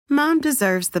Mom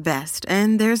deserves the best,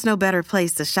 and there's no better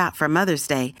place to shop for Mother's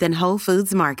Day than Whole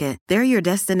Foods Market. They're your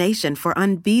destination for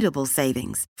unbeatable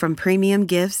savings, from premium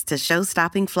gifts to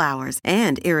show-stopping flowers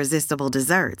and irresistible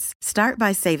desserts. Start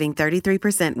by saving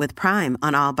 33% with Prime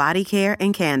on all body care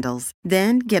and candles.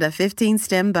 Then get a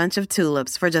 15-stem bunch of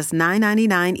tulips for just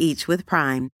 $9.99 each with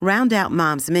Prime. Round out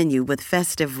Mom's menu with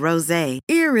festive rosé,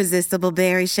 irresistible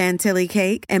berry chantilly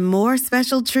cake, and more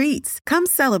special treats. Come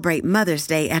celebrate Mother's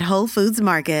Day at Whole Foods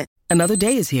Market. Another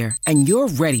day is here, and you're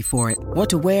ready for it. What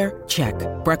to wear? Check.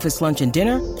 Breakfast, lunch, and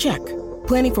dinner? Check.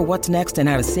 Planning for what's next and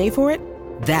how to save for it?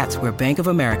 That's where Bank of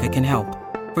America can help.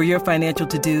 For your financial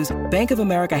to-dos, Bank of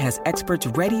America has experts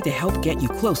ready to help get you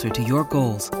closer to your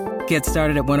goals. Get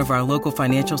started at one of our local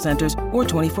financial centers or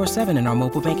 24/7 in our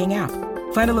mobile banking app.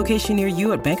 Find a location near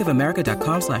you at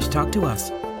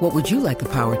bankofamerica.com/talktous. What would you like the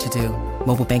power to do?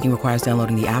 Mobile banking requires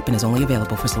downloading the app and is only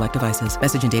available for select devices.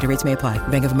 Message and data rates may apply.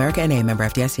 Bank of America N.A., member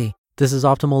FDIC. This is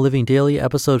Optimal Living Daily,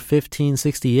 episode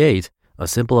 1568, A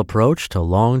Simple Approach to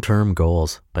Long-Term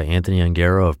Goals by Anthony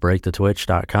Ungaro of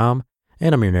BreakTheTwitch.com.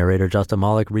 And I'm your narrator, Justin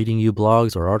Malik, reading you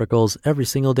blogs or articles every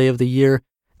single day of the year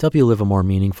to help you live a more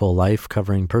meaningful life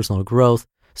covering personal growth,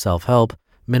 self-help,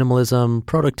 minimalism,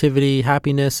 productivity,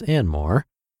 happiness, and more.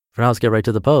 For now, let's get right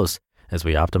to the post as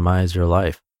we optimize your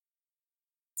life.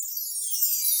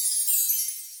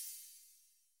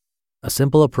 A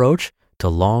Simple Approach to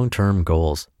Long-Term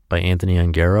Goals by Anthony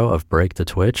Ungaro of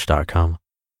BreakTheTwitch.com.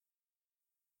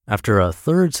 After a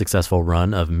third successful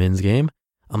run of Min's Game,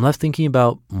 I'm left thinking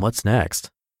about what's next.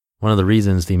 One of the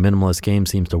reasons the minimalist game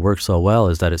seems to work so well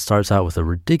is that it starts out with a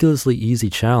ridiculously easy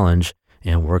challenge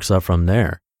and works up from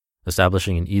there,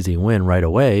 establishing an easy win right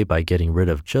away by getting rid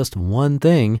of just one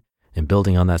thing and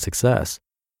building on that success.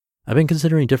 I've been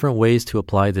considering different ways to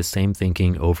apply this same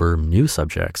thinking over new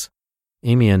subjects.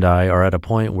 Amy and I are at a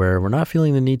point where we're not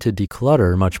feeling the need to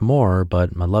declutter much more, but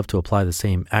I'd love to apply the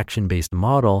same action-based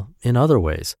model in other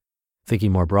ways.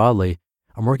 Thinking more broadly,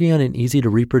 I'm working on an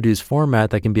easy-to-reproduce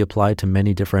format that can be applied to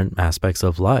many different aspects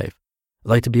of life. I'd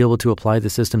like to be able to apply the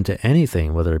system to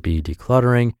anything, whether it be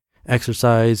decluttering,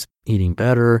 exercise, eating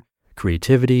better,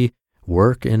 creativity,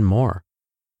 work, and more.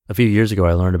 A few years ago,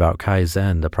 I learned about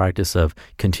Kaizen, the practice of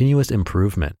continuous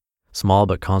improvement. Small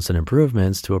but constant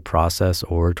improvements to a process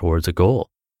or towards a goal.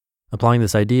 Applying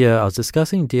this idea, I was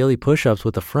discussing daily push-ups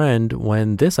with a friend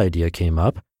when this idea came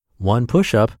up: one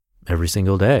push-up every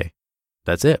single day.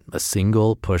 That's it, a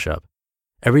single push-up.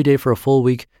 Every day for a full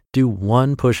week, do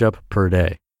one push-up per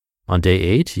day. On day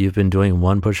 8, you've been doing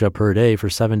one push-up per day for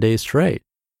 7 days straight.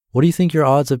 What do you think your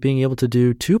odds of being able to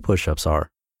do 2 push-ups are?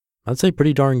 I'd say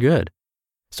pretty darn good.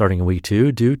 Starting in week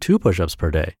 2, do 2 push-ups per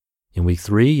day. In week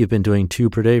 3, you've been doing 2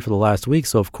 per day for the last week,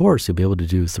 so of course you'll be able to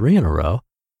do 3 in a row.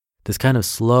 This kind of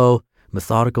slow,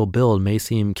 methodical build may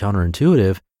seem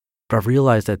counterintuitive, but I've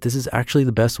realized that this is actually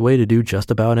the best way to do just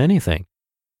about anything.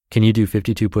 Can you do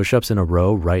 52 push-ups in a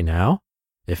row right now?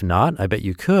 If not, I bet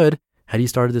you could had you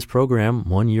started this program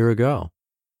 1 year ago.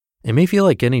 It may feel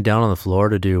like getting down on the floor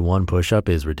to do 1 push-up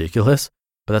is ridiculous,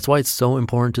 but that's why it's so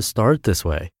important to start this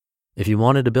way. If you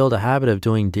wanted to build a habit of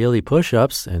doing daily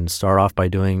push-ups and start off by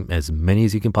doing as many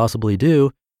as you can possibly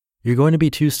do, you're going to be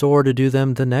too sore to do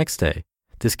them the next day.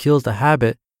 This kills the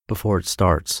habit before it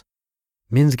starts.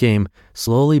 Min's Game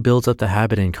slowly builds up the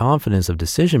habit and confidence of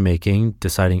decision-making,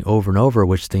 deciding over and over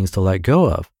which things to let go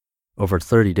of. Over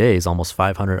 30 days, almost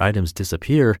 500 items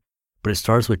disappear, but it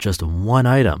starts with just one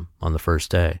item on the first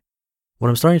day. What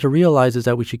I'm starting to realize is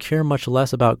that we should care much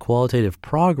less about qualitative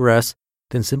progress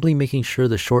than simply making sure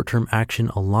the short-term action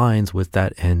aligns with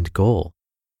that end goal.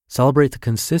 Celebrate the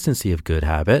consistency of good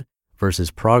habit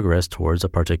versus progress towards a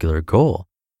particular goal,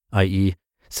 i.e.,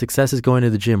 success is going to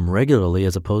the gym regularly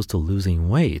as opposed to losing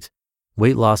weight.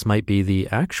 Weight loss might be the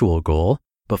actual goal,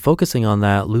 but focusing on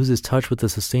that loses touch with the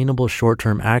sustainable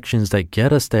short-term actions that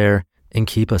get us there and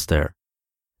keep us there.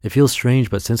 It feels strange,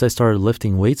 but since I started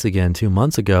lifting weights again 2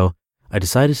 months ago, I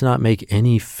decided to not make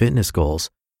any fitness goals.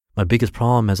 My biggest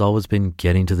problem has always been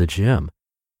getting to the gym.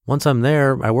 Once I'm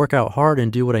there, I work out hard and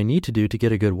do what I need to do to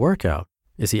get a good workout.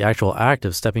 It's the actual act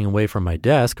of stepping away from my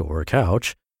desk or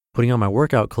couch, putting on my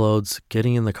workout clothes,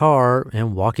 getting in the car,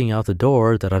 and walking out the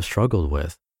door that I've struggled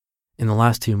with. In the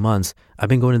last 2 months, I've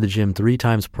been going to the gym 3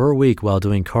 times per week while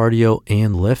doing cardio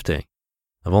and lifting.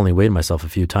 I've only weighed myself a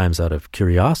few times out of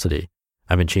curiosity.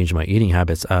 I haven't changed my eating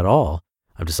habits at all.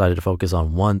 I've decided to focus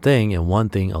on one thing and one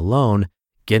thing alone,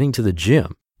 getting to the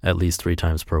gym at least 3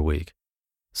 times per week.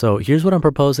 So here's what I'm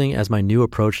proposing as my new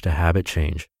approach to habit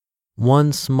change.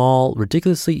 One small,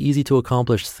 ridiculously easy to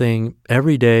accomplish thing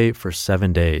every day for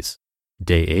 7 days.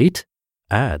 Day 8,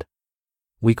 add.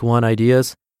 Week 1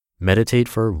 ideas, meditate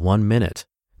for 1 minute.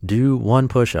 Do 1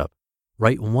 push-up.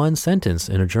 Write 1 sentence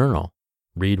in a journal.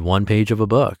 Read 1 page of a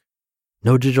book.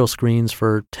 No digital screens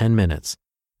for 10 minutes.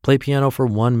 Play piano for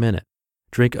 1 minute.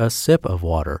 Drink a sip of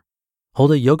water.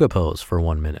 Hold a yoga pose for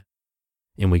 1 minute.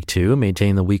 In week 2,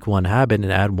 maintain the week 1 habit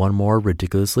and add 1 more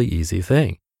ridiculously easy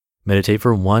thing. Meditate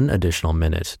for 1 additional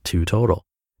minute, 2 total.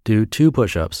 Do 2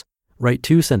 push-ups. Write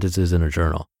 2 sentences in a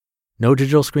journal. No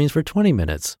digital screens for 20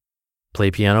 minutes.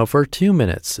 Play piano for 2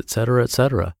 minutes, etc.,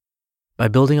 etc. By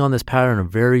building on this pattern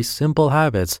of very simple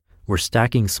habits, we're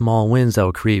stacking small wins that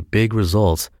will create big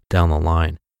results down the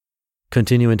line.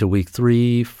 Continue into week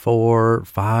 3, 4,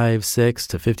 5, 6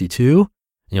 to 52, and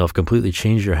you'll have completely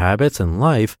changed your habits and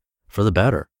life for the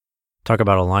better. Talk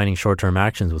about aligning short-term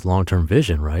actions with long-term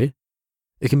vision, right?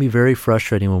 It can be very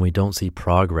frustrating when we don't see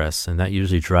progress, and that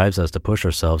usually drives us to push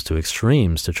ourselves to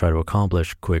extremes to try to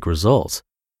accomplish quick results.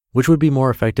 Which would be more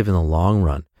effective in the long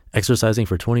run, exercising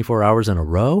for 24 hours in a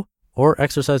row or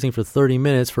exercising for 30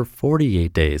 minutes for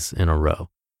 48 days in a row?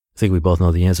 I think we both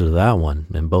know the answer to that one,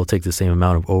 and both take the same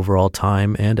amount of overall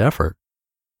time and effort.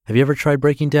 Have you ever tried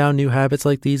breaking down new habits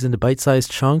like these into bite-sized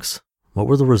chunks? What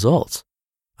were the results?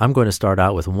 I'm going to start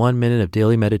out with 1 minute of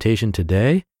daily meditation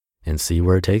today and see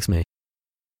where it takes me.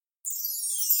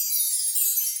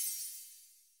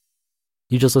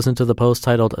 You just listened to the post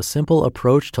titled A Simple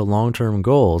Approach to Long-Term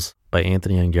Goals by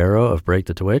Anthony Ongaro of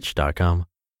BreakTheTwitch.com.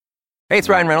 Hey, it's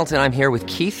Ryan Reynolds, and I'm here with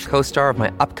Keith, co-star of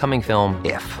my upcoming film,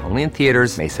 If, only in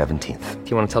theaters May 17th. Do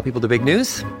you want to tell people the big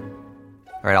news?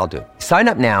 All right, I'll do it. Sign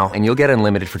up now and you'll get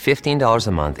unlimited for $15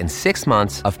 a month and 6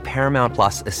 months of Paramount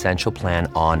Plus Essential Plan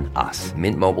on us.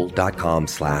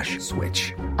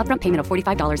 MintMobile.com/switch. Upfront payment of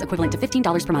 $45 equivalent to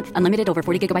 $15 per month. Unlimited over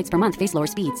 40 gigabytes per month. Face lower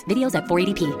speeds. Videos at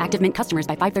 480p. Active Mint customers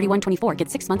by 531.24 get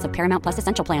 6 months of Paramount Plus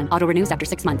Essential Plan. Auto renews after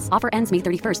 6 months. Offer ends May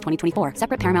 31st, 2024.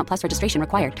 Separate Paramount Plus registration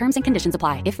required. Terms and conditions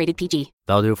apply if rated PG.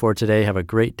 That'll do it for today. Have a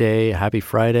great day. Happy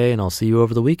Friday, and I'll see you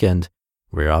over the weekend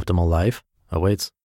where your optimal life awaits.